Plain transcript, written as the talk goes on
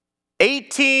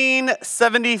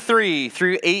1873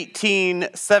 through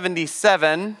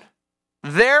 1877,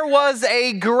 there was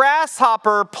a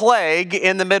grasshopper plague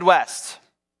in the Midwest.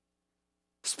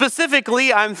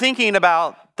 Specifically, I'm thinking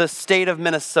about the state of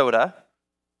Minnesota,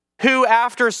 who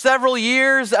after several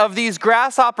years of these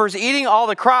grasshoppers eating all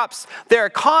the crops, their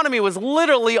economy was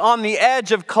literally on the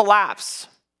edge of collapse.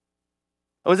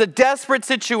 It was a desperate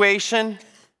situation.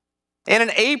 And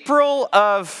in April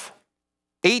of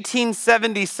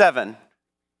 1877,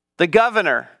 the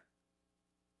governor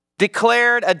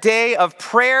declared a day of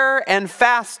prayer and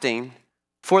fasting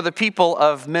for the people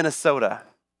of Minnesota.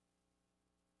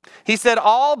 He said,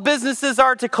 all businesses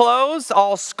are to close,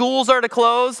 all schools are to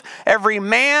close, every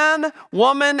man,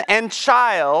 woman, and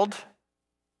child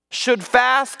should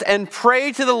fast and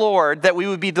pray to the Lord that we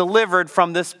would be delivered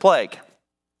from this plague.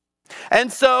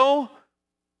 And so,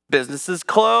 businesses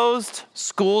closed,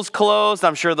 schools closed.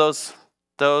 I'm sure those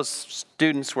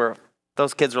kids were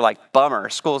like, bummer,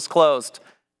 school's closed.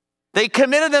 They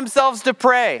committed themselves to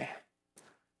pray,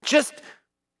 just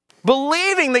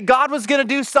believing that God was going to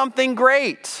do something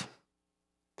great.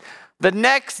 The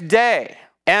next day,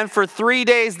 and for 3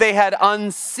 days, they had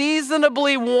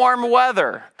unseasonably warm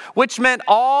weather, which meant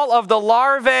all of the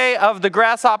larvae of the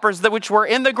grasshoppers which were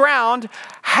in the ground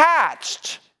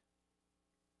hatched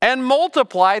and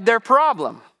multiplied their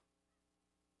problem.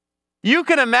 You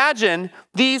can imagine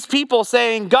these people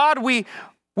saying, God, we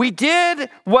did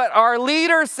what our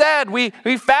leader said. We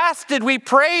fasted, we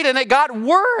prayed, and it got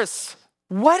worse.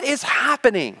 What is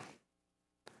happening?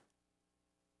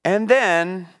 And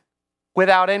then,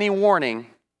 without any warning,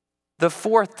 the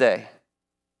fourth day,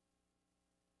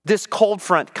 this cold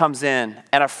front comes in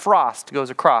and a frost goes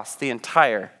across the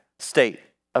entire state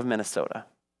of Minnesota.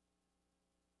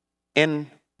 In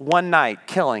one night,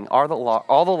 killing all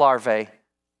the larvae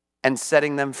and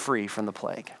setting them free from the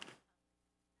plague.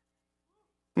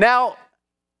 Now,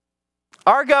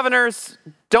 our governors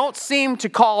don't seem to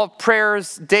call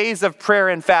prayers days of prayer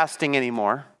and fasting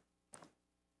anymore.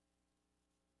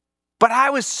 But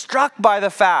I was struck by the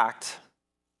fact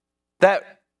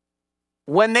that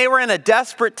when they were in a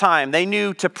desperate time, they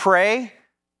knew to pray.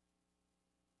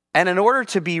 And in order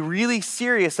to be really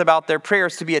serious about their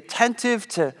prayers, to be attentive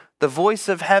to the voice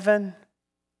of heaven,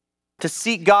 to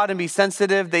seek God and be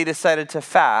sensitive, they decided to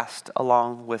fast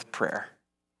along with prayer.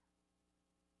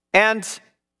 And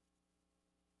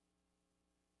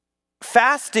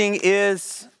fasting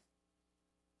is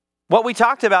what we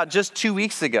talked about just 2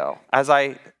 weeks ago, as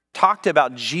I talked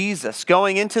about Jesus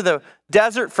going into the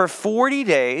desert for 40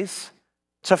 days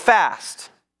to fast.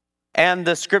 And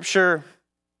the scripture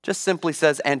just simply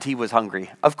says, and he was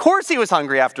hungry. Of course he was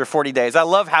hungry after 40 days. I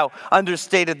love how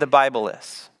understated the Bible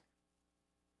is.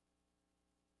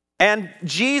 And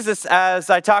Jesus, as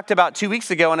I talked about 2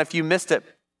 weeks ago, and if you missed it,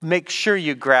 make sure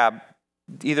you grab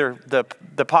either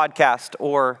the podcast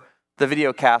or the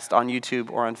video cast on YouTube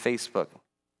or on Facebook.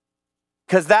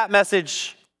 Because that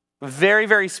message, very,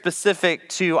 very specific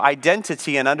to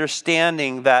identity and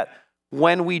understanding that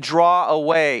when we draw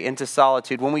away into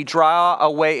solitude, when we draw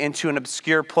away into an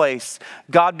obscure place,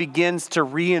 God begins to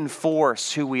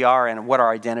reinforce who we are and what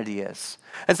our identity is.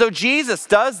 And so Jesus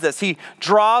does this. He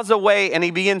draws away and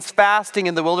he begins fasting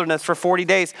in the wilderness for 40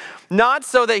 days, not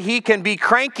so that he can be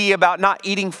cranky about not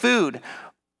eating food,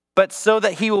 but so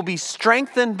that he will be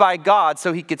strengthened by God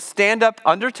so he could stand up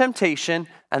under temptation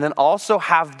and then also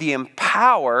have the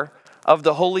power of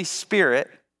the Holy Spirit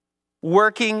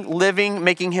working, living,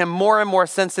 making him more and more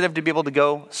sensitive to be able to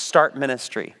go start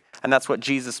ministry. And that's what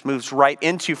Jesus moves right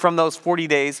into from those 40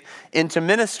 days into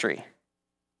ministry.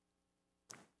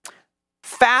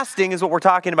 Fasting is what we're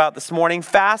talking about this morning.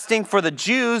 Fasting for the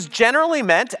Jews generally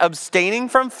meant abstaining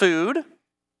from food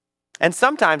and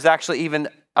sometimes actually even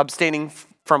abstaining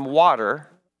from water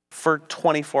for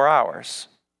 24 hours.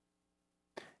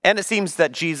 And it seems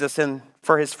that Jesus,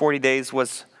 for his 40 days,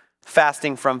 was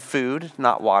fasting from food,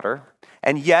 not water.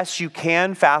 And yes, you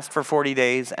can fast for 40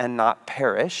 days and not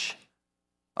perish.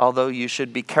 Although you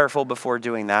should be careful before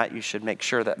doing that. You should make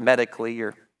sure that medically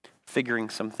you're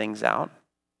figuring some things out.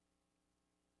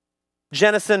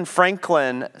 Jenison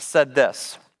Franklin said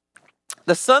this: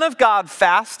 the Son of God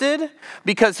fasted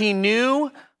because he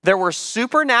knew there were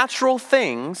supernatural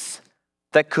things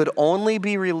that could only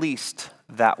be released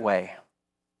that way.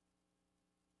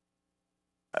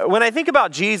 When I think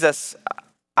about Jesus,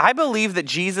 I believe that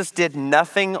Jesus did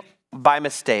nothing by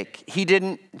mistake. He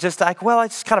didn't just like, well,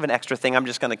 it's kind of an extra thing. I'm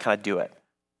just going to kind of do it.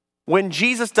 When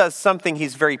Jesus does something,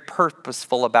 he's very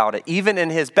purposeful about it. Even in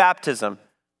his baptism,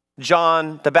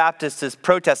 John the Baptist is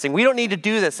protesting, we don't need to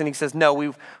do this. And he says, no,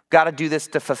 we've got to do this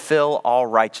to fulfill all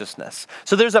righteousness.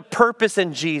 So there's a purpose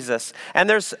in Jesus.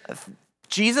 And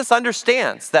Jesus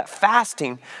understands that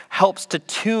fasting helps to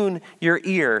tune your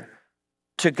ear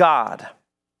to God.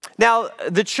 Now,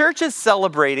 the church is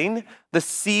celebrating the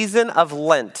season of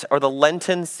Lent, or the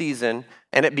Lenten season,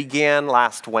 and it began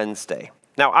last Wednesday.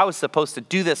 Now, I was supposed to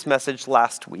do this message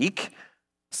last week,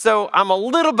 so I'm a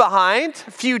little behind,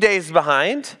 a few days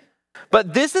behind,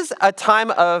 but this is a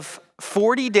time of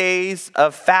 40 days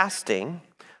of fasting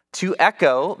to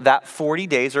echo that 40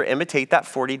 days or imitate that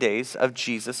 40 days of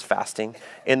Jesus fasting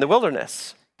in the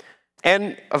wilderness.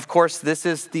 And of course, this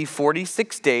is the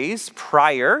 46 days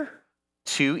prior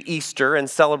to Easter and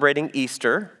celebrating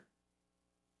Easter.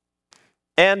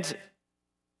 And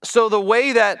so the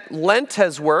way that Lent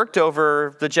has worked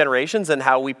over the generations and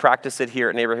how we practice it here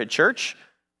at Neighborhood Church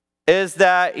is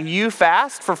that you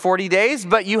fast for 40 days,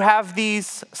 but you have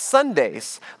these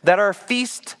Sundays that are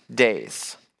feast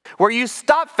days where you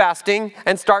stop fasting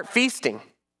and start feasting.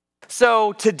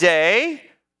 So today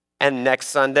and next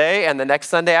Sunday and the next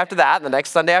Sunday after that and the next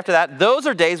Sunday after that, those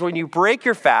are days when you break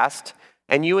your fast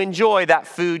and you enjoy that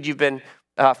food you've been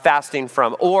fasting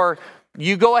from. Or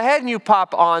you go ahead and you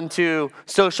pop onto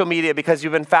social media because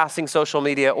you've been fasting social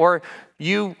media. Or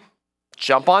you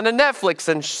jump onto Netflix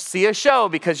and see a show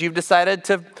because you've decided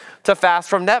to fast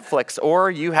from Netflix.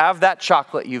 Or you have that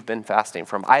chocolate you've been fasting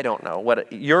from. I don't know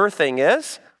what your thing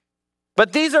is.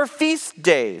 But these are feast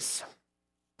days.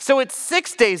 So it's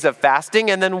 6 days of fasting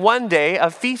and then 1 day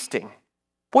of feasting.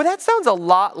 Boy, that sounds a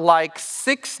lot like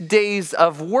 6 days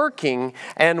of working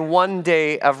and 1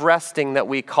 day of resting that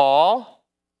we call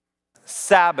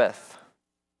Sabbath.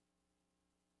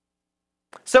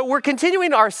 So we're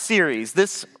continuing our series,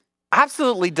 this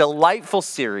absolutely delightful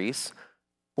series,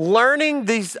 learning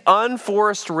these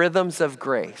unforced rhythms of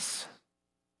grace.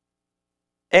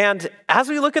 And as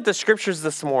we look at the scriptures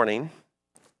this morning,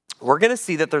 we're going to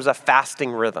see that there's a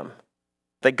fasting rhythm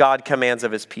that God commands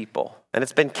of his people. And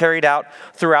it's been carried out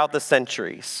throughout the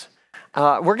centuries.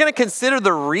 We're going to consider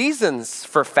the reasons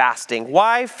for fasting.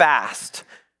 Why fast?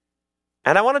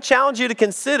 And I want to challenge you to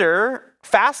consider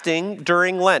fasting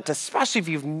during Lent, especially if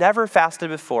you've never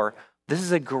fasted before. This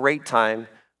is a great time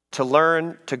to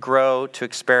learn, to grow, to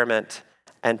experiment,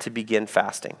 and to begin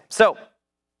fasting. So,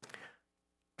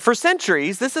 for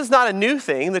centuries, this is not a new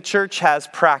thing. The church has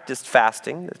practiced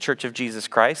fasting, the Church of Jesus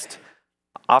Christ,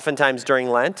 oftentimes during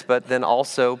Lent, but then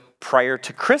also prior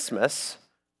to Christmas.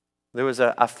 There was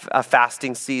a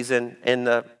fasting season in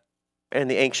the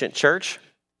ancient church.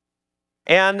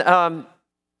 And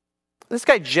this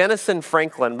guy, Jenison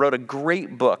Franklin, wrote a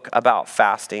great book about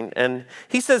fasting. And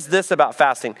he says this about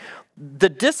fasting: the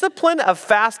discipline of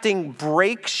fasting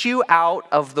breaks you out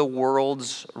of the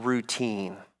world's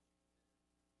routine.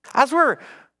 As we're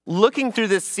looking through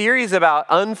this series about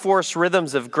unforced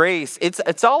rhythms of grace,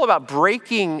 it's all about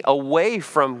breaking away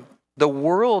from the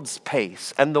world's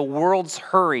pace and the world's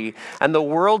hurry and the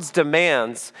world's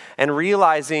demands and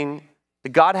realizing that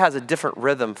God has a different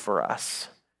rhythm for us.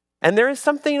 And there is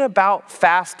something about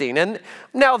fasting. And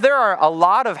now there are a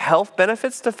lot of health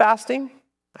benefits to fasting.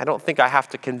 I don't think I have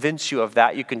to convince you of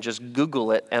that. You can just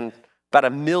Google it and about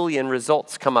 1 million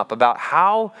results come up about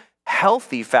how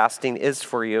healthy fasting is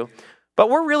for you. But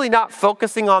we're really not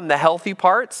focusing on the healthy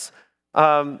parts.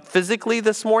 Physically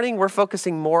this morning, we're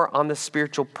focusing more on the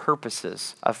spiritual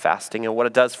purposes of fasting and what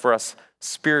it does for us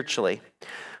spiritually.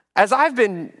 As I've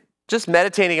been just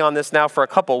meditating on this now for a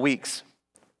couple weeks,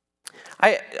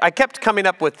 I kept coming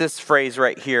up with this phrase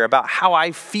right here about how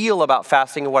I feel about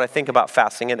fasting and what I think about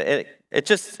fasting. And it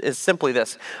just is simply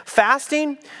this: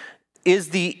 fasting is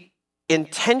the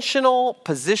intentional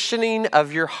positioning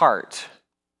of your heart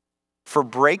for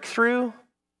breakthrough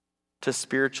to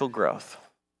spiritual growth.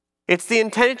 It's the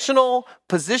intentional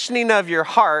positioning of your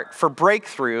heart for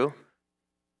breakthrough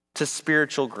to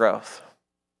spiritual growth.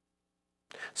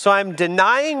 So I'm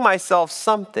denying myself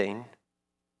something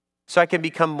so I can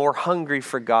become more hungry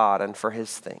for God and for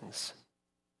his things.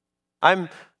 I'm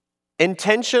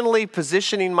intentionally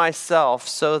positioning myself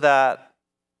so that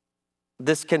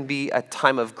this can be a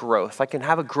time of growth. I can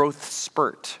have a growth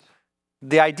spurt.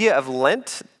 The idea of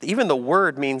Lent, even the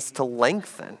word means to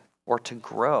lengthen or to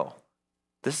grow.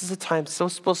 This is a time, so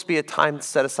supposed to be a time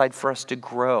set aside for us to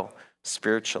grow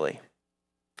spiritually.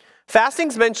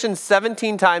 Fasting's mentioned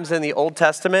 17 times in the Old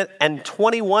Testament and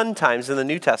 21 times in the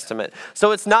New Testament.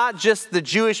 So it's not just the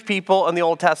Jewish people in the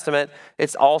Old Testament,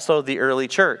 it's also the early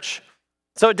church.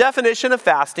 So a definition of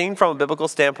fasting from a biblical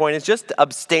standpoint is just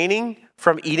abstaining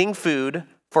from eating food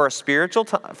for a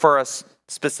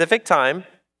specific time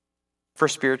for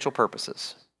spiritual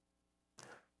purposes.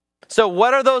 So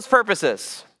what are those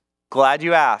purposes? Glad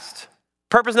you asked.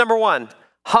 Purpose number one,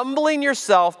 humbling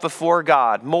yourself before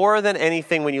God. More than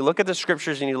anything, when you look at the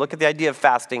scriptures and you look at the idea of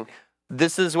fasting,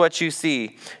 this is what you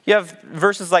see. You have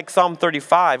verses like Psalm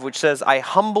 35, which says, I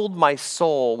humbled my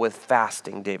soul with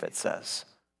fasting, David says.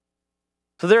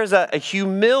 So there's a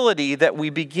humility that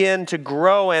we begin to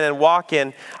grow in and walk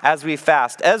in as we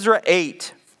fast. Ezra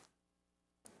 8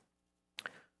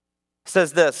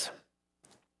 says this,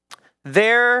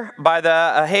 there by the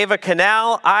Ahava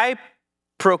Canal, I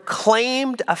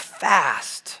proclaimed a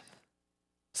fast.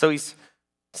 So he's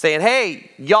saying, hey,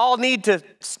 y'all need to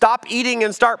stop eating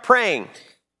and start praying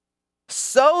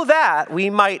so that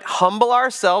we might humble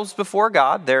ourselves before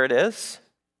God. There it is.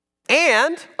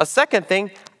 And a second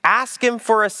thing, ask him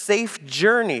for a safe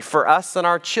journey for us and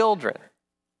our children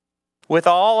with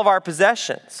all of our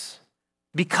possessions,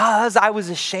 because I was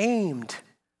ashamed.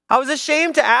 I was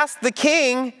ashamed to ask the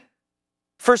king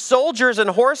for soldiers and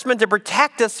horsemen to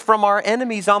protect us from our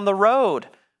enemies on the road,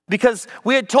 because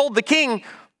we had told the king,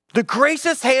 the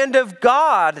gracious hand of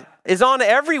God is on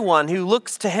everyone who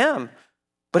looks to him,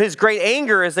 but his great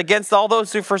anger is against all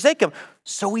those who forsake him.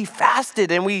 So we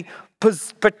fasted and we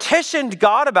petitioned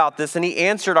God about this, and he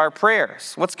answered our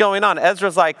prayers. What's going on?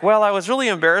 Ezra's like, well, I was really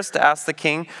embarrassed to ask the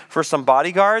king for some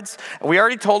bodyguards. We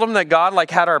already told him that God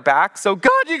had our back. So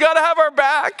God, you got to have our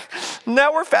back.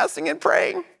 Now we're fasting and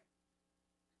praying.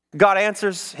 God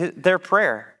answers their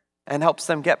prayer and helps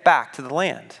them get back to the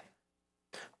land.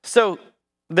 So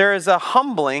there is a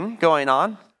humbling going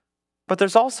on, but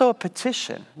there's also a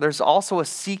petition. There's also a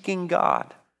seeking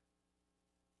God.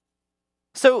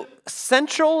 So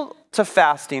central to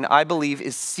fasting, I believe,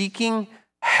 is seeking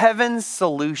heaven's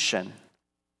solution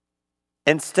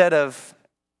instead of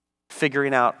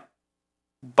figuring out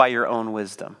by your own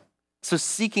wisdom. So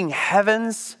seeking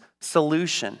heaven's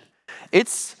solution.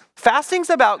 Fasting's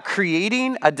about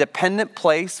creating a dependent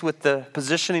place with the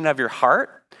positioning of your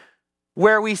heart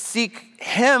where we seek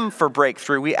him for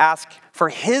breakthrough. We ask for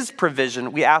his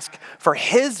provision. We ask for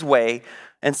his way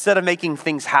instead of making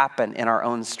things happen in our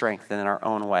own strength and in our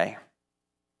own way.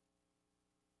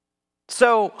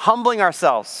 So humbling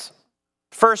ourselves,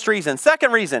 first reason.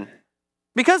 Second reason,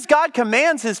 because God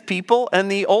commands his people in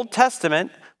the Old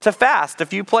Testament to fast a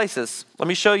few places. Let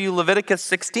me show you Leviticus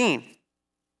 16.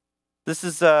 This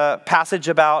is a passage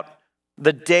about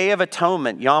the Day of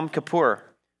Atonement, Yom Kippur.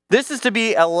 This is to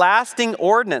be a lasting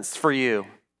ordinance for you.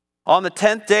 On the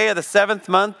 10th day of the 7th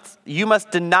month, you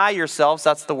must deny yourselves,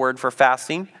 that's the word for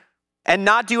fasting, and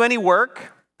not do any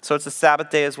work. So it's a Sabbath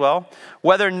day as well.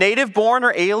 Whether native born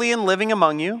or alien living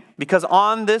among you, because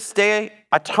on this day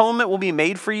atonement will be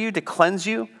made for you to cleanse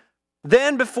you.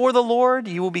 Then before the Lord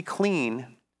you will be clean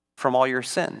from all your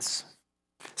sins.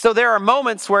 So there are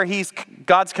moments where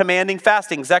God's commanding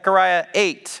fasting. Zechariah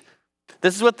 8.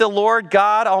 This is what the Lord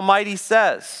God Almighty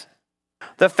says.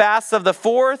 The fasts of the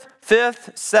 4th,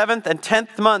 5th, 7th, and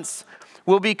 10th months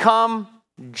will become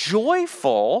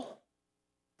joyful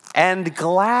and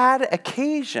glad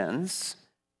occasions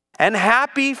and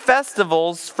happy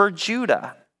festivals for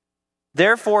Judah.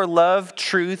 Therefore, love,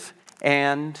 truth,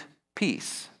 and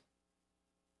peace.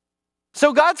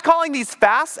 So God's calling these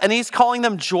fasts, and he's calling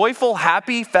them joyful,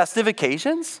 happy, festive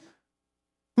occasions.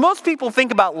 Most people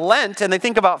think about Lent and they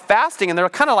think about fasting and they're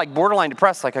kind of borderline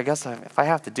depressed. I guess if I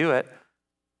have to do it,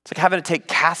 it's like having to take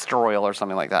castor oil or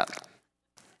something like that.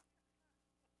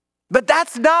 But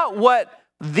that's not what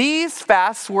these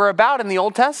fasts were about in the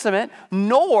Old Testament,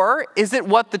 nor is it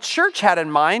what the church had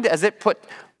in mind as it put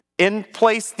in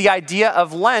place the idea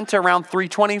of Lent around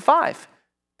 325.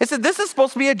 It said this is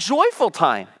supposed to be a joyful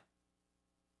time.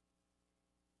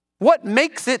 What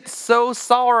makes it so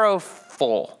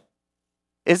sorrowful?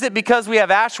 Is it because we have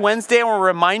Ash Wednesday and we're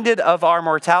reminded of our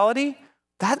mortality?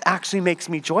 That actually makes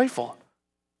me joyful.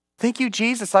 Thank you,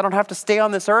 Jesus. I don't have to stay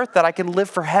on this earth, that I can live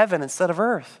for heaven instead of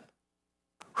earth.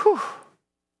 Whew.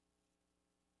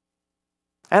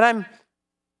 And I'm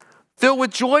filled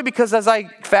with joy because as I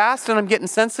fast and I'm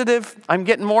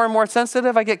getting more and more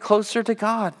sensitive, I get closer to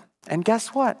God. And guess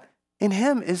what? In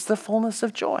him is the fullness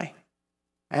of joy.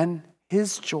 And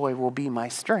his joy will be my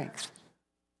strength.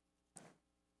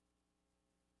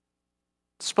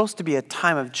 It's supposed to be a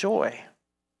time of joy.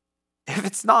 If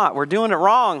it's not, we're doing it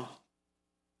wrong.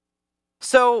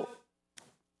 So,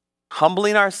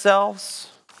 humbling ourselves,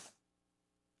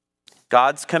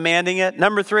 God's commanding it.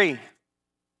 Number 3,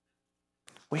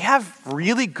 we have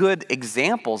really good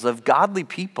examples of godly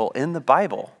people in the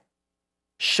Bible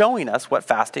showing us what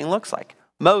fasting looks like.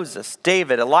 Moses,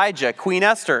 David, Elijah, Queen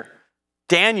Esther,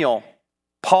 Daniel,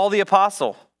 Paul the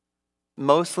Apostle,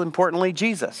 most importantly,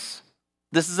 Jesus.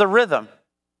 This is a rhythm.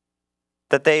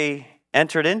 that they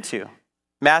entered into.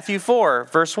 Matthew 4,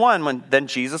 verse 1, when then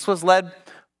Jesus was led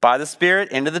by the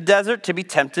Spirit into the desert to be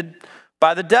tempted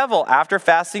by the devil. After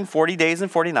fasting 40 days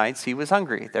and 40 nights, he was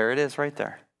hungry. There it is right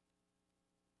there.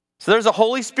 So there's a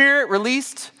Holy Spirit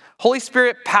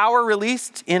power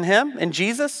released in him, in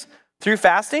Jesus, through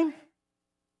fasting.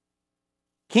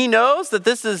 He knows that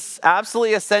this is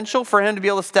absolutely essential for him to be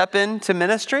able to step into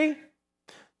ministry.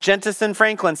 Jentezen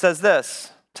Franklin says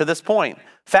this to this point: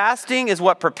 fasting is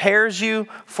what prepares you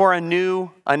for a new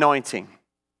anointing.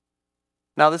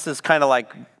 Now, this is kind of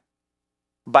like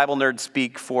Bible nerd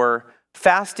speak for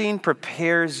fasting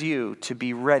prepares you to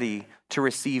be ready to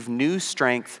receive new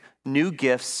strength, new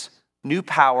gifts, new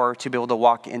power to be able to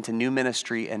walk into new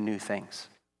ministry and new things.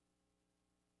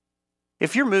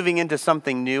 If you're moving into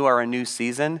something new or a new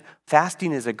season,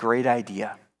 fasting is a great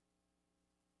idea.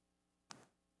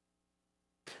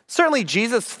 Certainly,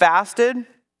 Jesus fasted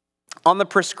on the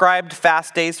prescribed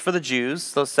fast days for the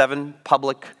Jews, those 7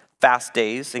 public fast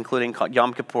days, including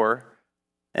Yom Kippur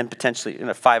and potentially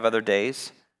 5 other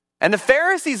days. And the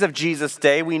Pharisees of Jesus'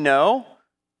 day, we know,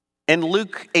 in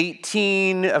Luke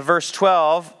 18, verse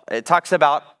 12, it talks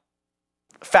about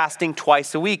fasting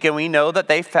twice a week, and we know that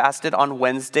they fasted on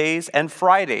Wednesdays and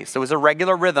Fridays. So it was a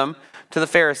regular rhythm to the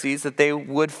Pharisees that they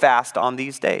would fast on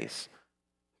these days.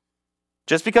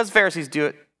 Just because Pharisees do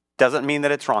it doesn't mean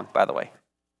that it's wrong, by the way.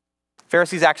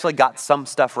 Pharisees actually got some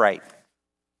stuff right.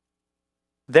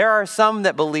 There are some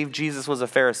that believe Jesus was a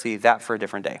Pharisee, that for a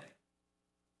different day.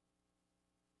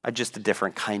 Just a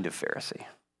different kind of Pharisee.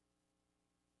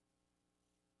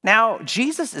 Now,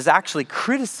 Jesus is actually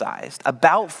criticized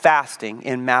about fasting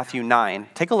in Matthew 9.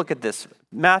 Take a look at this.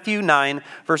 Matthew 9,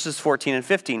 verses 14 and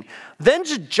 15. Then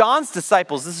John's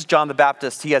disciples, this is John the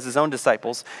Baptist, he has his own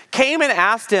disciples, came and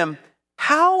asked him,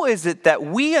 "How is it that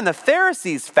we and the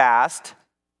Pharisees fast,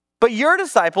 but your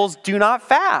disciples do not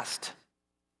fast?"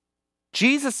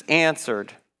 Jesus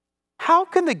answered, "How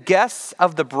can the guests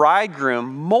of the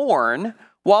bridegroom mourn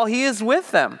while he is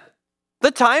with them? The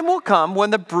time will come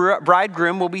when the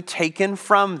bridegroom will be taken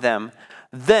from them.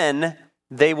 Then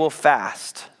they will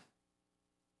fast."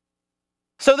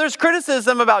 So there's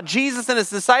criticism about Jesus and his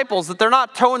disciples that they're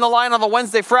not towing the line on the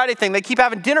Wednesday, Friday thing. They keep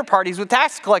having dinner parties with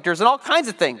tax collectors and all kinds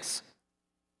of things.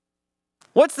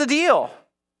 What's the deal?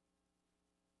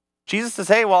 Jesus says,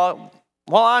 hey, while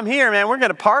I'm here, man, we're going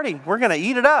to party. We're going to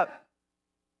eat it up.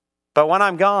 But when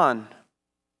I'm gone,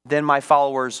 then my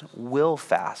followers will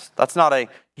fast. That's not a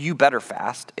you better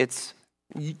fast. It's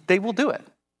they will do it.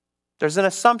 There's an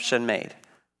assumption made.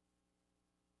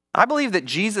 I believe that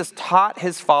Jesus taught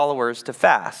his followers to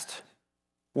fast.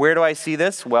 Where do I see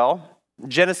this? Well,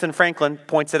 Jentezen Franklin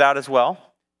points it out as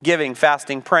well. Giving,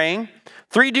 fasting, praying.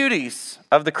 3 duties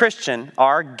of the Christian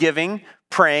are giving,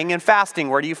 praying, and fasting.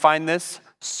 Where do you find this?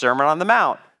 Sermon on the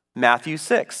Mount, Matthew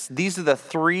 6. These are the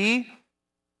 3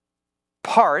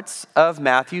 parts of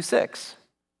Matthew 6.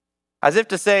 As if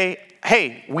to say,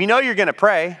 hey, we know you're going to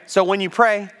pray, so when you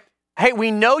pray, hey,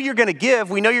 we know you're going to give.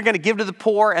 We know you're going to give to the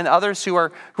poor and others who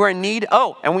are in need.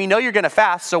 Oh, and we know you're going to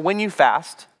fast, so when you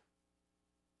fast.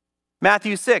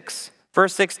 Matthew 6,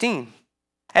 verse 16.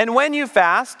 And when you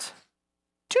fast,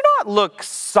 do not look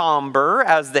somber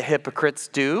as the hypocrites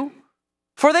do,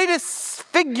 for they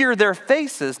disfigure their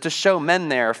faces to show men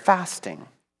they are fasting.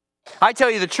 I tell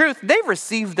you the truth, they've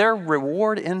received their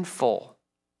reward in full.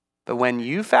 But when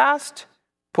you fast,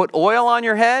 put oil on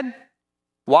your head,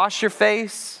 wash your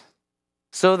face,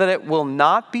 so that it will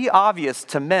not be obvious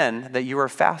to men that you are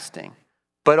fasting,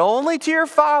 but only to your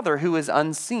Father who is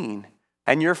unseen.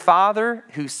 And your Father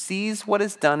who sees what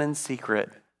is done in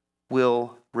secret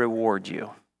will reward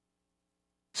you.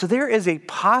 So there is a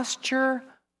posture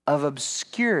of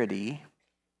obscurity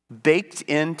baked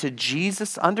into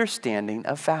Jesus' understanding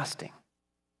of fasting.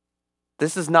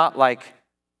 This is not like,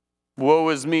 woe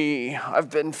is me, I've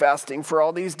been fasting for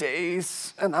all these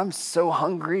days, and I'm so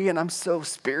hungry, and I'm so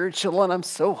spiritual, and I'm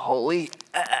so holy.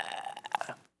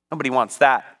 Nobody wants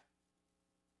that.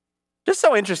 Just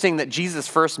so interesting that Jesus'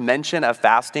 first mention of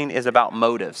fasting is about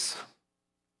motives,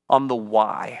 on the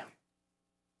why.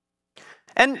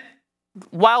 And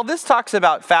while this talks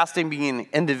about fasting being an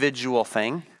individual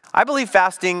thing, I believe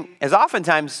fasting is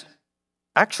oftentimes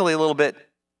actually a little bit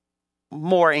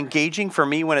more engaging for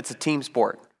me when it's a team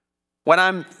sport. When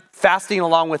I'm fasting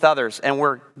along with others and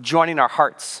we're joining our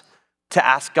hearts to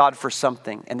ask God for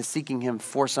something and seeking him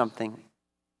for something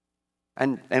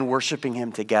and worshiping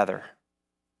him together.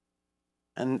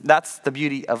 And that's the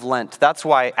beauty of Lent. That's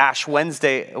why Ash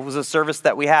Wednesday was a service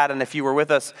that we had. And if you were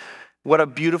with us, what a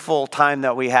beautiful time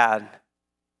that we had.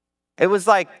 It was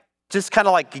like just kind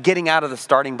of like getting out of the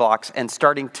starting blocks and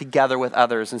starting together with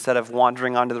others instead of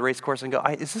wandering onto the race course and go,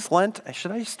 is this Lent?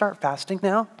 Should I start fasting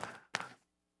now?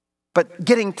 But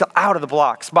getting out of the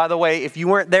blocks. By the way, if you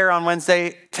weren't there on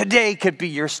Wednesday, today could be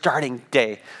your starting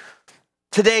day.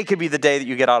 Today could be the day that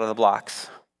you get out of the blocks.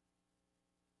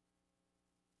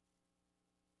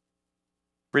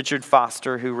 Richard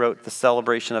Foster, who wrote The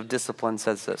Celebration of Discipline,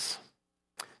 says this: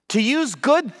 to use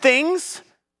good things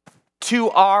to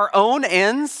our own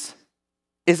ends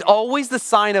is always the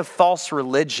sign of false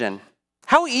religion.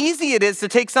 How easy it is to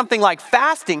take something like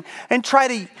fasting and try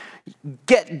to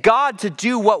get God to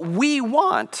do what we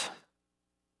want.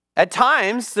 At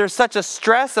times, there's such a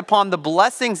stress upon the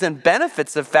blessings and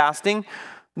benefits of fasting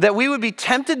that we would be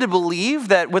tempted to believe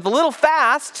that with a little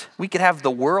fast, we could have the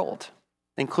world,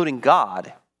 including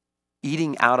God,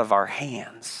 eating out of our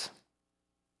hands.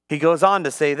 He goes on to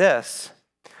say this: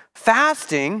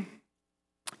 fasting,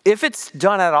 if it's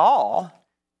done at all,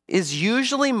 is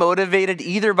usually motivated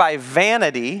either by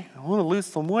vanity, I want to lose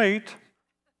some weight,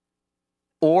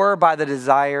 or by the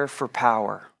desire for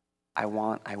power. I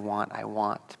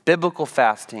want. Biblical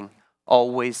fasting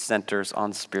always centers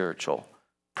on spiritual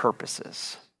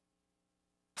purposes.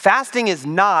 Fasting is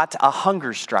not a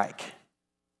hunger strike.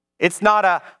 It's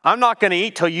not I'm not going to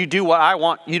eat till you do what I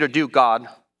want you to do, God.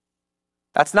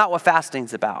 That's not what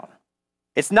fasting's about.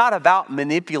 It's not about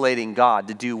manipulating God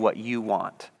to do what you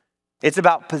want. It's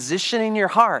about positioning your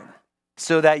heart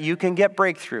so that you can get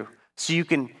breakthrough, so you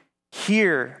can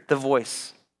hear the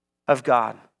voice of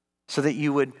God, so that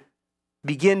you would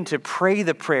begin to pray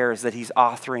the prayers that he's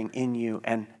authoring in you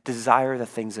and desire the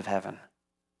things of heaven.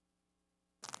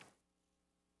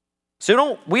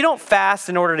 So we don't fast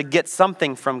in order to get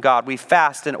something from God. We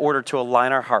fast in order to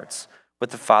align our hearts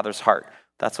with the Father's heart.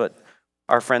 That's what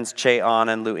our friends Che Ahn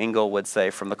and Lou Engle would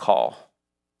say from The Call.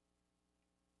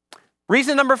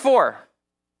 Reason number 4,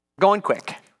 going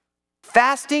quick.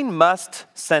 Fasting must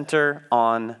center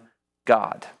on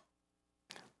God.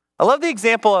 I love the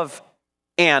example of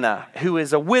Anna, who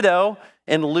is a widow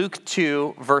in Luke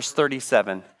 2, verse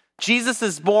 37. Jesus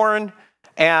is born,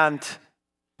 and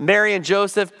Mary and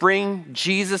Joseph bring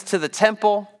Jesus to the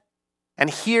temple, and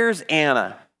here's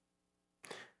Anna.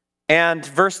 And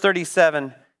verse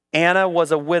 37, Anna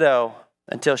was a widow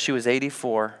until she was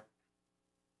 84.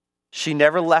 She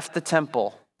never left the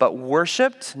temple, but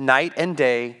worshiped night and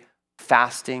day,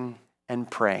 fasting and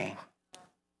praying.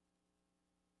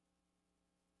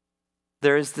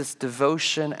 There is this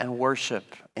devotion and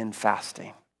worship in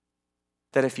fasting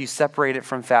that if you separate it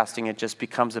from fasting, it just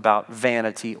becomes about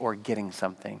vanity or getting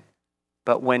something.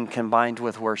 But when combined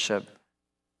with worship,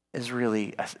 is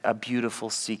really a beautiful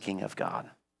seeking of God.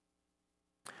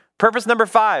 Purpose number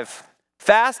 5,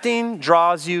 fasting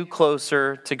draws you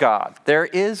closer to God. There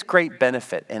is great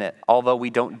benefit in it, although we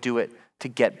don't do it to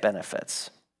get benefits.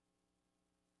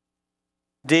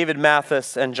 David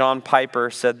Mathis and John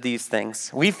Piper said these things: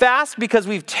 we fast because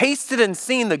we've tasted and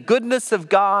seen the goodness of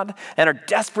God and are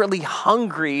desperately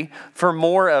hungry for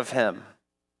more of him.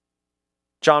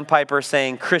 John Piper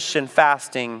saying Christian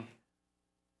fasting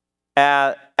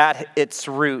at its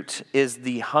root is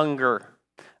the hunger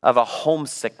of a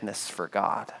homesickness for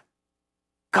God.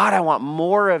 God, I want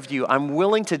more of you. I'm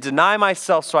willing to deny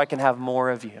myself so I can have more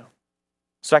of you.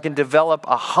 So I can develop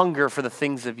a hunger for the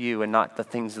things of you and not the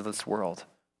things of this world.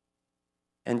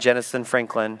 And Jenison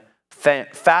Franklin,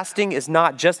 fasting is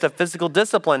not just a physical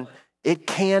discipline, it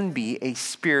can be a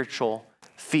spiritual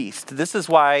feast. This is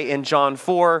why in John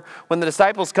 4, when the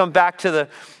disciples come back to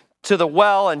the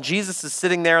well and Jesus is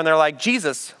sitting there and they're like,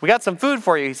 Jesus, we got some food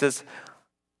for you. He says,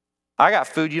 I got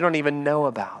food you don't even know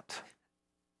about.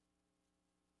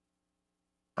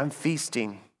 I'm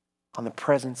feasting on the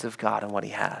presence of God and what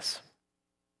he has.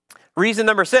 Reason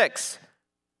number 6,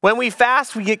 when we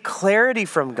fast, we get clarity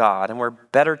from God and we're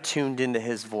better tuned into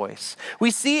his voice.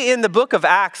 We see in the book of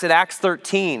Acts, in Acts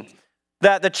 13,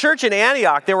 that the church in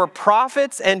Antioch, there were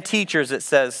prophets and teachers, it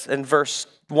says in verse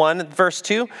 1, verse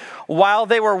 2. While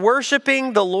they were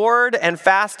worshiping the Lord and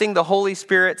fasting, the Holy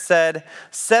Spirit said,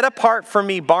 set apart for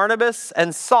me Barnabas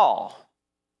and Saul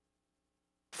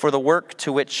for the work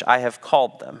to which I have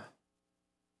called them.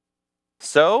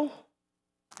 So,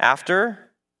 after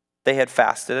they had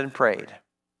fasted and prayed,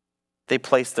 they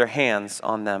placed their hands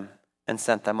on them and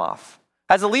sent them off.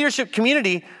 As a leadership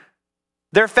community,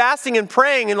 they're fasting and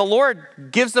praying, and the Lord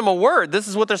gives them a word. This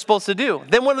is what they're supposed to do.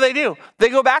 Then what do? They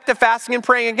go back to fasting and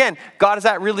praying again. God, is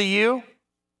that really you?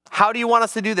 How do you want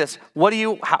us to do this? What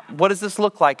does this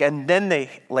look like? And then they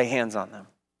lay hands on them.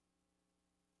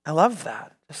 I love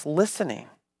that. Just listening.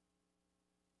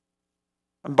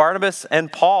 Barnabas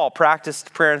and Paul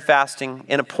practiced prayer and fasting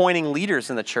in appointing leaders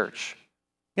in the church.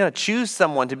 You got to choose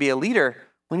someone to be a leader.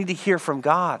 We need to hear from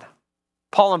God.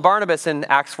 Paul and Barnabas in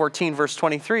Acts 14, verse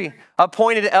 23,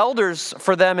 appointed elders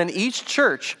for them in each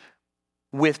church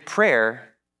with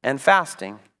prayer and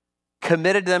fasting,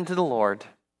 committed them to the Lord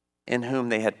in whom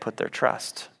they had put their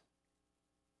trust.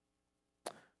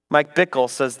 Mike Bickle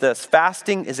says this: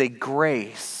 fasting is a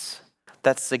grace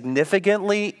that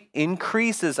significantly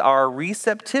increases our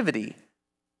receptivity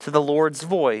to the Lord's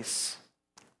voice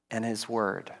and his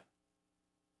word.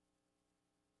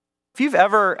 If you've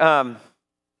ever,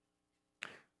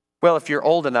 if you're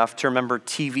old enough to remember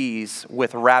TVs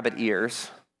with rabbit ears,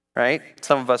 right?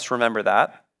 Some of us remember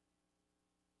that.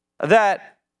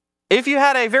 That if you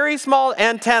had a very small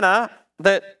antenna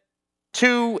that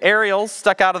two aerials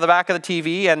stuck out of the back of the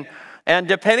TV, and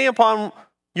depending upon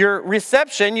your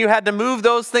reception, you had to move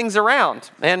those things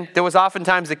around. And there was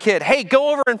oftentimes a kid, hey,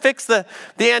 go over and fix the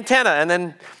antenna. And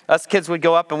then us kids would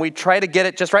go up and we'd try to get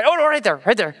it just right. Oh, no, right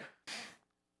there.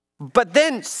 But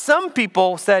then some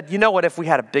people said, you know what, if we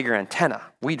had a bigger antenna,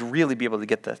 we'd really be able to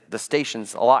get the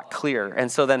stations a lot clearer. And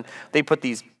so then they put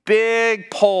these big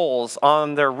poles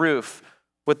on their roof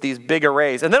with these big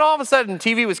arrays. And then all of a sudden,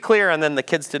 TV was clear, and then the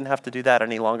kids didn't have to do that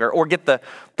any longer, or get the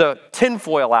tin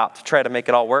foil out to try to make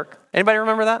it all work. Anybody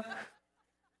remember that?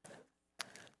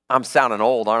 I'm sounding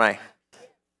old, aren't I?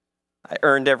 I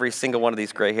earned every single one of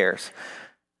these gray hairs.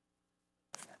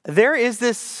 There is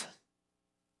this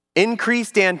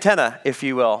increased antenna, if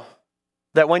you will,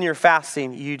 that when you're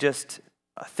fasting,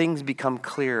 things become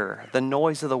clearer. The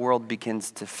noise of the world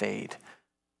begins to fade,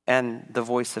 and the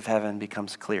voice of heaven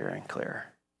becomes clearer and clearer.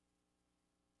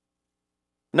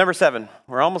 Number 7,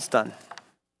 we're almost done.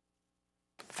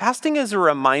 Fasting is a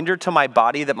reminder to my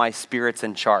body that my spirit's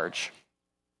in charge.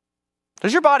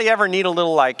 Does your body ever need a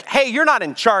little hey, you're not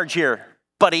in charge here,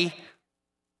 buddy?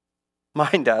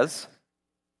 Mine does.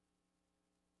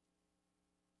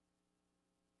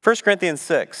 1 Corinthians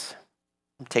 6.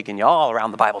 I'm taking you all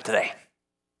around the Bible today.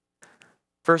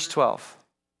 Verse 12.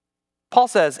 Paul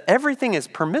says, everything is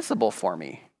permissible for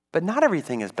me, but not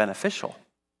everything is beneficial.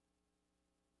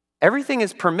 Everything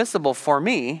is permissible for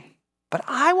me, but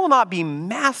I will not be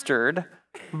mastered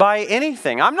by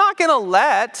anything. I'm not going to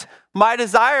let my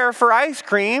desire for ice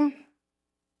cream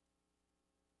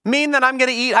mean that I'm going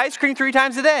to eat ice cream 3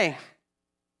 times a day.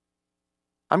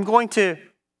 I'm going to,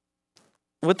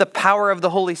 with the power of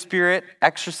the Holy Spirit,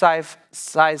 exercise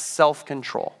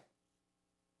self-control.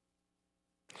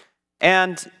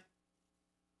 And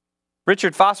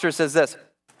Richard Foster says this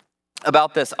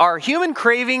about this: our human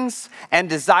cravings and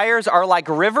desires are like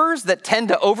rivers that tend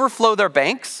to overflow their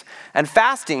banks, and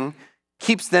fasting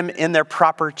keeps them in their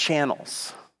proper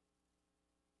channels.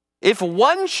 If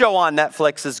one show on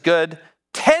Netflix is good,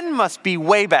 10 must be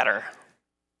way better.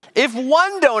 If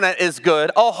one donut is good,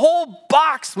 a whole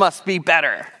box must be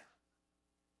better.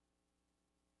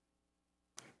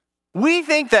 We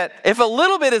think that if a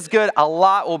little bit is good, a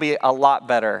lot will be a lot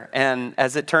better. And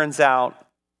as it turns out,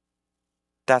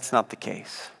 that's not the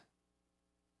case.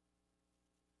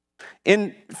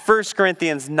 In 1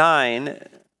 Corinthians 9,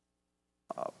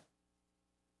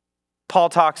 Paul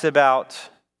talks about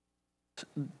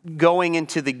going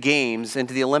into the games,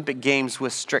 into the Olympic Games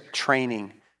with strict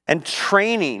training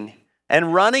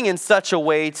and running in such a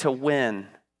way to win.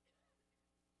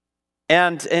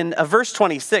 And in verse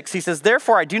 26, he says,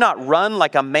 therefore I do not run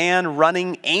like a man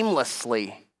running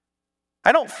aimlessly.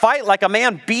 I don't fight like a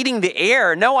man beating the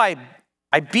air. No, I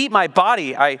beat my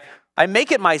body. I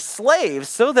make it my slave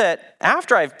so that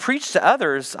after I've preached to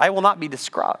others, I will not be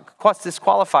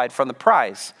disqualified from the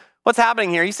prize. What's happening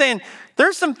here? He's saying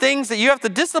there's some things that you have to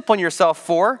discipline yourself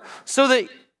for so that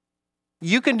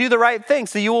you can do the right thing,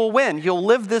 so you will win. You'll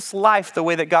live this life the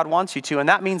way that God wants you to. And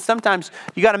that means sometimes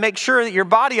you got to make sure that your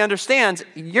body understands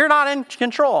you're not in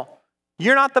control.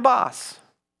 You're not the boss.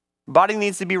 Body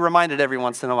needs to be reminded every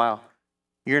once in a while,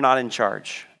 you're not in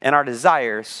charge. And our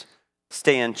desires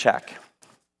stay in check.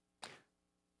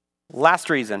 Last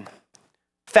reason,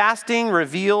 fasting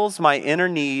reveals my inner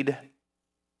need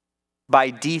by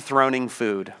dethroning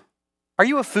food. Are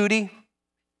you a foodie?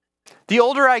 The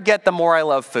older I get, the more I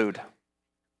love food.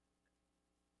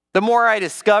 The more I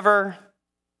discover.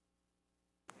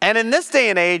 And in this day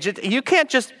and age, you can't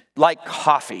just like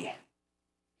coffee,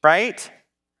 right?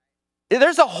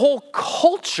 There's a whole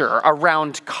culture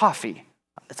around coffee.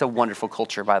 It's a wonderful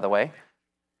culture, by the way.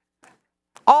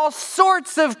 All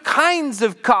sorts of kinds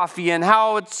of coffee and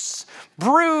how it's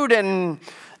brewed and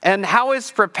and how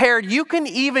it's prepared. You can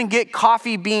even get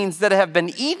coffee beans that have been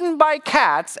eaten by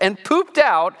cats and pooped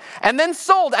out and then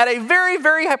sold at a very,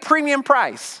 very high premium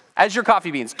price as your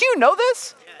coffee beans. Do you know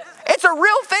this? It's a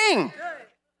real thing.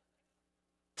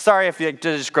 Sorry if it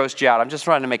just grossed you out. I'm just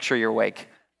trying to make sure you're awake.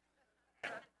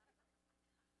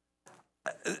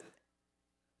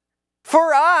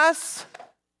 For us,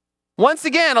 once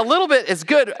again, a little bit is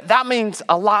good. That means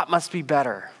a lot must be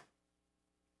better.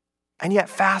 And yet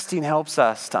fasting helps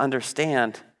us to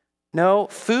understand, no,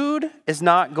 food is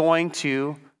not going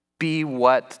to be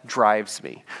what drives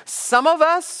me. Some of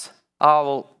us, I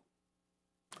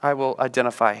will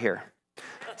identify here.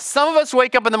 Some of us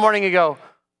wake up in the morning and go,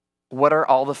 what are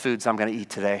all the foods I'm going to eat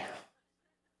today?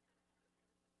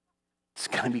 It's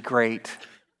going to be great.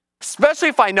 Especially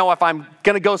if I know if I'm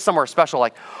going to go somewhere special,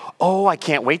 like, oh, I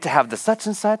can't wait to have the such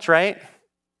and such, right?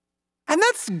 And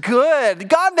that's good.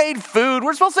 God made food.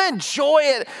 We're supposed to enjoy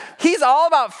it. He's all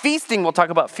about feasting. We'll talk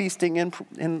about feasting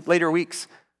in later weeks.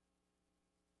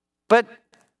 But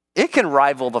it can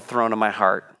rival the throne of my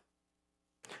heart.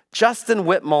 Justin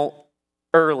Whitmore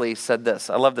Early said this.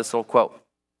 I love this little quote.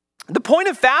 The point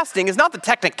of fasting is not the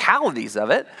technicalities of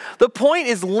it. The point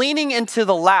is leaning into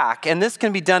the lack, and this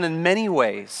can be done in many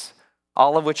ways,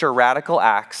 all of which are radical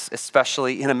acts,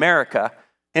 especially in America.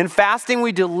 In fasting,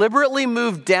 we deliberately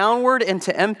move downward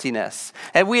into emptiness,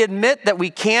 and we admit that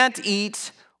we can't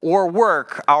eat or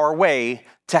work our way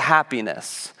to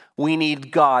happiness. We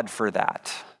need God for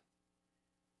that.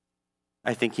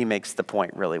 I think he makes the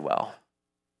point really well.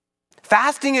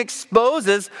 Fasting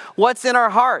exposes what's in our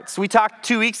hearts. We talked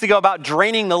 2 weeks ago about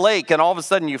draining the lake, and all of a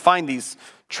sudden you find these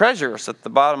treasures at the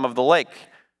bottom of the lake.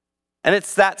 And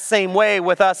it's that same way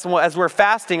with us as we're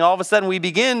fasting. All of a sudden we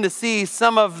begin to see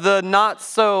some of the not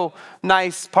so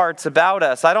nice parts about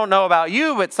us. I don't know about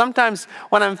you, but sometimes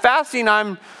when I'm fasting,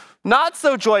 I'm not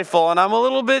so joyful, and I'm a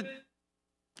little bit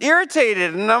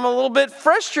irritated, and I'm a little bit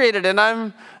frustrated,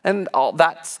 and all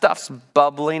that stuff's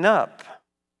bubbling up.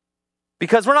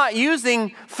 Because we're not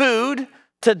using food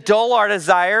to dull our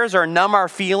desires or numb our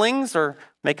feelings or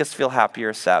make us feel happy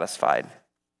or satisfied.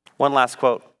 One last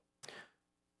quote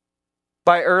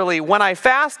by Early. When I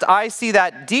fast, I see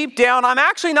that deep down, I'm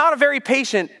actually not a very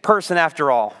patient person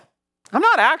after all. I'm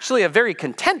not actually a very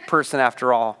content person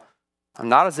after all. I'm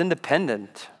not as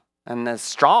independent and as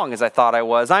strong as I thought I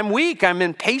was. I'm weak, I'm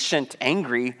impatient,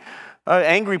 angry, an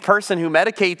angry person who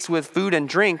medicates with food and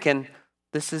drink, and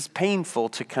this is painful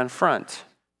to confront.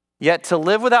 Yet to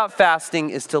live without fasting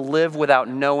is to live without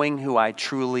knowing who I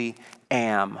truly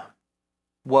am.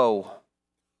 Whoa.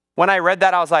 When I read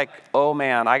that, I was like, oh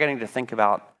man, I need to think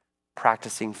about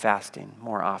practicing fasting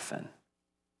more often.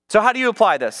 So how do you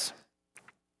apply this?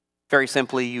 Very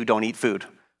simply, you don't eat food.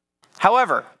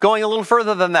 However, going a little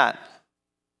further than that,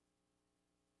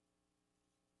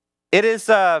 it is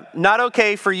not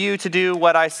okay for you to do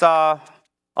what I saw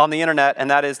on the internet,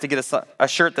 and that is to get a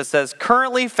shirt that says,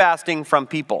 currently fasting from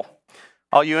people.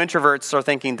 All you introverts are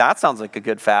thinking, that sounds like a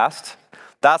good fast.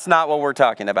 That's not what we're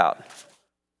talking about.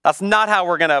 That's not how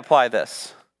we're going to apply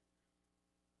this.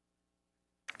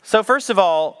 So first of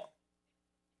all,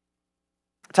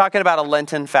 talking about a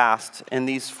Lenten fast in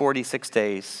these 46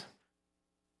 days,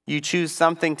 you choose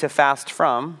something to fast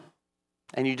from,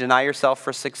 and you deny yourself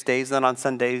for 6 days, and then on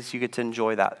Sundays you get to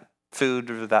enjoy that food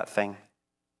or that thing.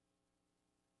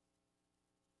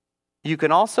 You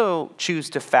can also choose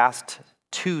to fast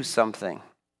to something.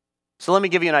 So let me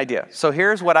give you an idea. So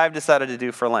here's what I've decided to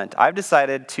do for Lent. I've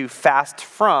decided to fast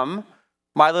from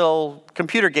my little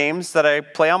computer games that I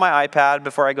play on my iPad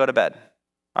before I go to bed.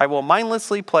 I will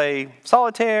mindlessly play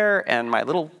solitaire and my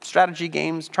little strategy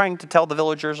games, trying to tell the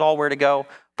villagers all where to go.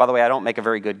 By the way, I don't make a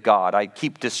very good god. I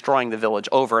keep destroying the village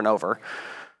over and over.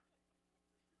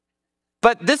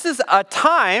 But this is a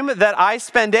time that I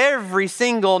spend every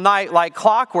single night like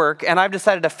clockwork, and I've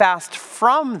decided to fast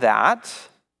from that,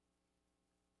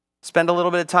 spend a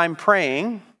little bit of time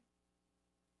praying,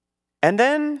 and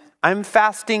then I'm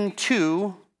fasting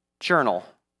to journal.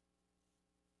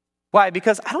 Why?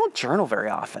 Because I don't journal very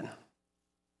often.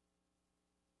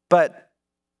 But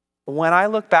when I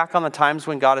look back on the times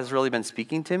when God has really been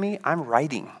speaking to me, I'm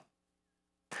writing.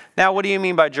 Now, what do you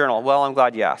mean by journal? Well, I'm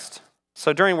glad you asked.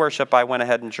 So during worship, I went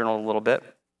ahead and journaled a little bit.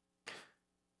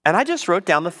 And I just wrote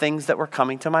down the things that were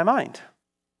coming to my mind.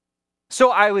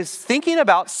 So I was thinking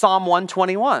about Psalm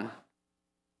 121.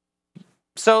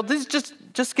 So this is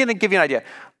just going to give you an idea.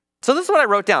 So this is what I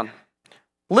wrote down.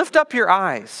 Lift up your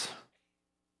eyes.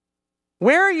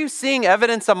 Where are you seeing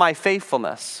evidence of my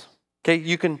faithfulness? Okay,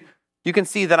 you can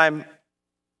see that I'm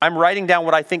writing down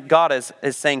what I think God is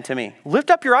saying to me. Lift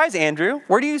up your eyes, Andrew.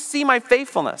 Where do you see my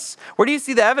faithfulness? Where do you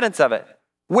see the evidence of it?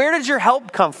 Where did your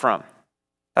help come from?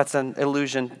 That's an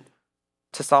allusion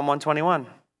to Psalm 121.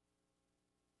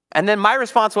 And then my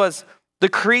response was, the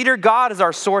Creator God is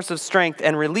our source of strength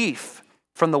and relief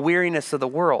from the weariness of the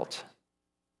world.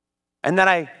 And then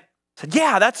I said,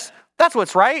 yeah, that's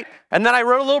what's right. And then I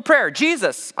wrote a little prayer.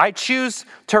 Jesus, I choose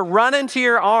to run into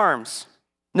your arms,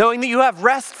 knowing that you have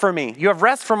rest for me. You have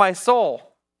rest for my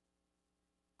soul.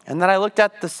 And then I looked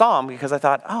at the Psalm because I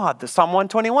thought, the Psalm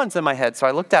 121's in my head. So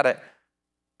I looked at it.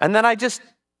 And then I just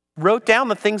wrote down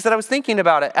the things that I was thinking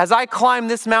about it. As I climb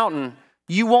this mountain,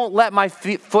 you won't let my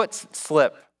foot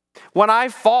slip. When I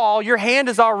fall, your hand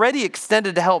is already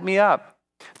extended to help me up.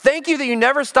 Thank you that you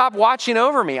never stop watching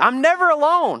over me. I'm never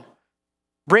alone.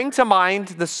 Bring to mind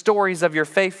the stories of your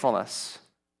faithfulness.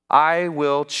 I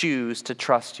will choose to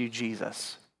trust you,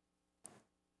 Jesus.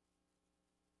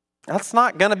 That's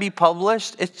not going to be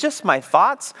published. It's just my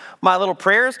thoughts, my little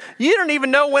prayers. You don't even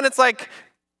know when it's like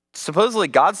supposedly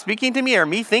God speaking to me or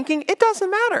me thinking. It doesn't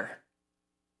matter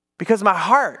because my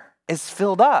heart is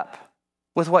filled up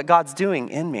with what God's doing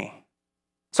in me.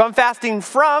 So I'm fasting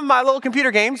from my little computer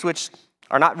games, which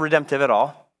are not redemptive at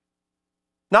all.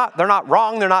 They're not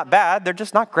wrong, they're not bad, they're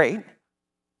just not great.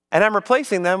 And I'm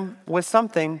replacing them with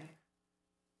something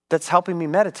that's helping me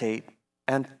meditate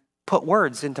and put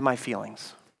words into my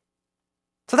feelings.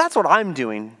 So that's what I'm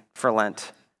doing for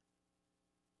Lent.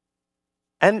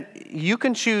 And you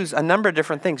can choose a number of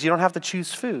different things. You don't have to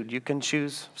choose food. You can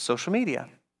choose social media,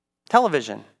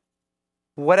 television,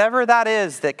 whatever that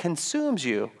is that consumes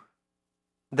you,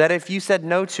 that if you said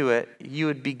no to it, you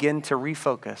would begin to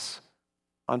refocus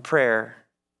on prayer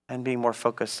and being more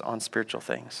focused on spiritual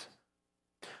things.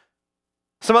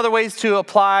 Some other ways to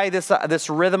apply this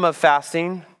rhythm of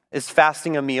fasting is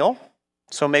fasting a meal.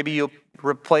 So maybe you'll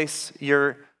replace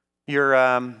your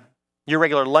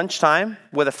regular lunchtime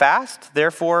with a fast.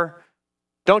 Therefore,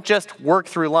 don't just work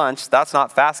through lunch. That's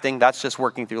not fasting. That's just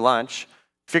working through lunch.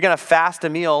 If you're going to fast a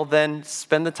meal, then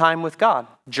spend the time with God,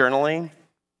 journaling,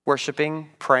 worshiping,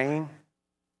 praying,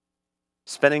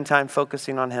 spending time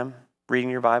focusing on Him, reading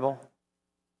your Bible.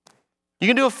 You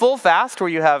can do a full fast where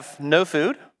you have no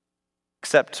food,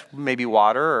 except maybe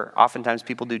water, or oftentimes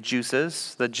people do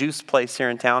juices. The juice place here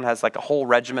in town has like a whole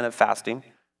regimen of fasting.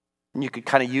 And you could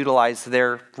kind of utilize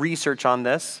their research on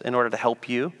this in order to help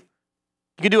you.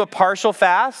 You can do a partial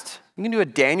fast. You can do a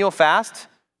Daniel fast.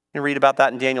 You can read about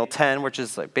that in Daniel 10, which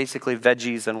is like basically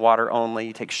veggies and water only.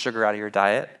 You take sugar out of your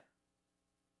diet.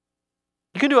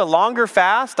 You can do a longer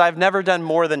fast. I've never done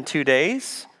more than 2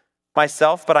 days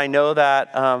myself, but I know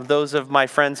that those of my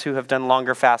friends who have done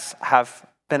longer fasts have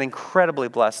been incredibly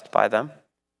blessed by them.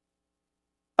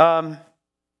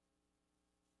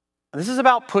 This is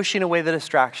about pushing away the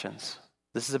distractions.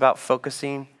 This is about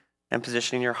focusing and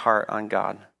positioning your heart on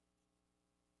God.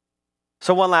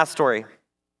 So one last story.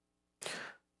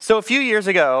 So a few years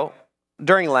ago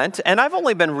during Lent, and I've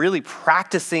only been really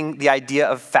practicing the idea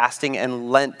of fasting and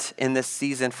Lent in this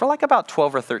season for like about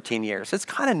 12 or 13 years. It's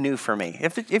kind of new for me.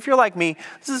 If you're like me,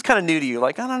 this is kind of new to you.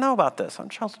 Like, I don't know about this. I'm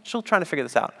still trying to figure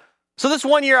this out. So this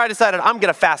one year I decided I'm going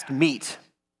to fast meat.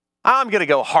 I'm going to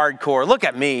go hardcore. Look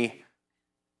at me.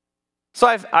 So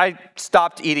I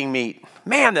stopped eating meat.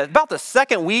 Man, about the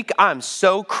second week, I'm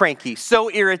so cranky,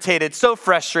 so irritated, so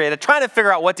frustrated, trying to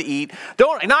figure out what to eat,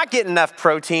 not getting enough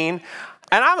protein.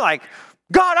 And I'm like,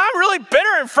 God, I'm really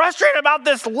bitter and frustrated about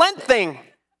this Lent thing.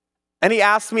 And he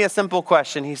asked me a simple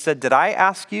question. He said, did I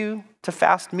ask you to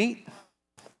fast meat?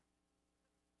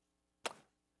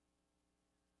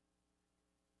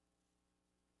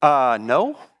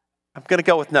 No. I'm going to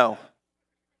go with no.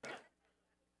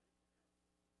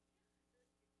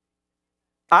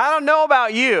 I don't know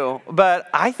about you, but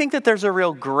I think that there's a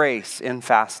real grace in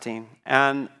fasting.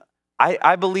 And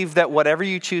I believe that whatever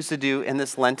you choose to do in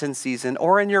this Lenten season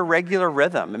or in your regular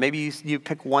rhythm, maybe you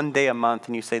pick one day a month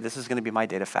and you say, this is going to be my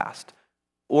day to fast.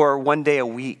 Or one day a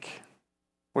week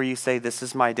where you say, this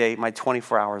is my day, my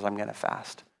 24 hours I'm going to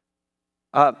fast.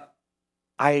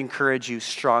 I encourage you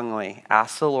strongly,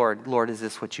 ask the Lord, Lord, is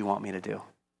this what you want me to do?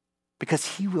 Because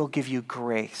He will give you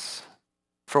grace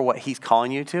for what He's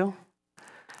calling you to.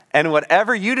 And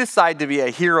whatever you decide to be a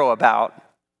hero about,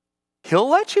 He'll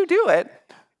let you do it.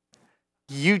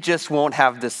 You just won't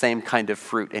have the same kind of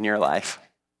fruit in your life.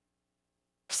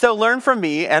 So learn from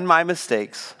me and my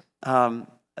mistakes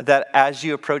that as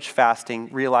you approach fasting,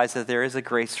 realize that there is a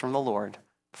grace from the Lord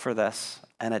for this,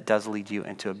 and it does lead you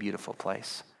into a beautiful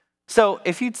place. So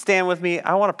if you'd stand with me,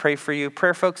 I want to pray for you.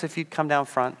 Prayer folks, if you'd come down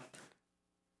front.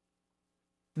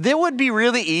 It would be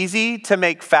really easy to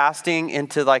make fasting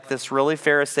into like this really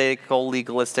pharisaical,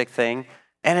 legalistic thing.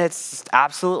 And it's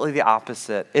absolutely the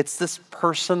opposite. It's this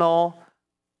personal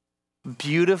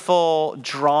beautiful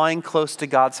drawing close to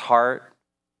God's heart.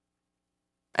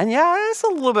 And yeah, it's a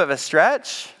little bit of a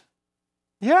stretch.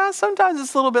 Yeah, sometimes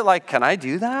it's a little bit like, can I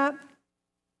do that?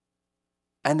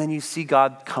 And then you see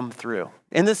God come through.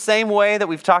 In the same way that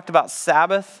we've talked about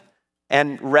Sabbath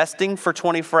and resting for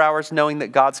 24 hours, knowing that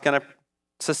God's going to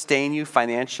sustain you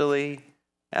financially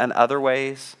and other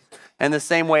ways. And the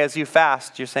same way as you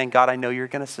fast, you're saying, God, I know you're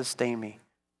going to sustain me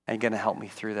and going to help me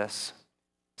through this.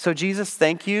 So Jesus,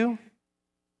 thank you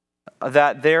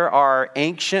that there are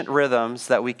ancient rhythms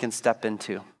that we can step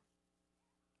into.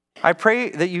 I pray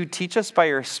that you teach us by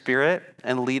your Spirit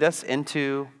and lead us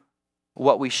into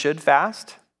what we should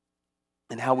fast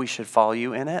and how we should follow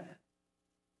you in it.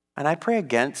 And I pray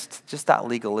against just that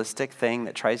legalistic thing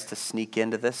that tries to sneak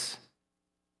into this.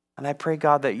 And I pray,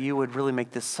 God, that you would really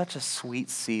make this such a sweet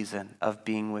season of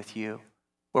being with you,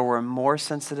 where we're more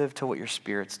sensitive to what your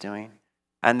Spirit's doing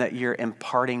and that you're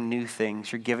imparting new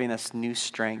things. You're giving us new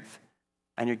strength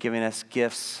and you're giving us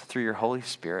gifts through your Holy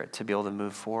Spirit to be able to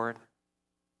move forward.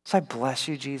 So I bless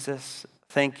you, Jesus.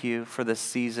 Thank you for this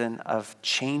season of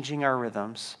changing our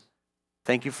rhythms.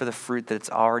 Thank you for the fruit that's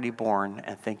already born,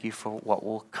 and thank you for what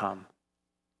will come.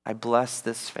 I bless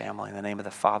this family in the name of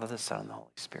the Father, the Son, and the Holy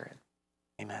Spirit.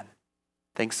 Amen.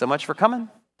 Thanks so much for coming.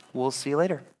 We'll see you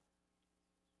later.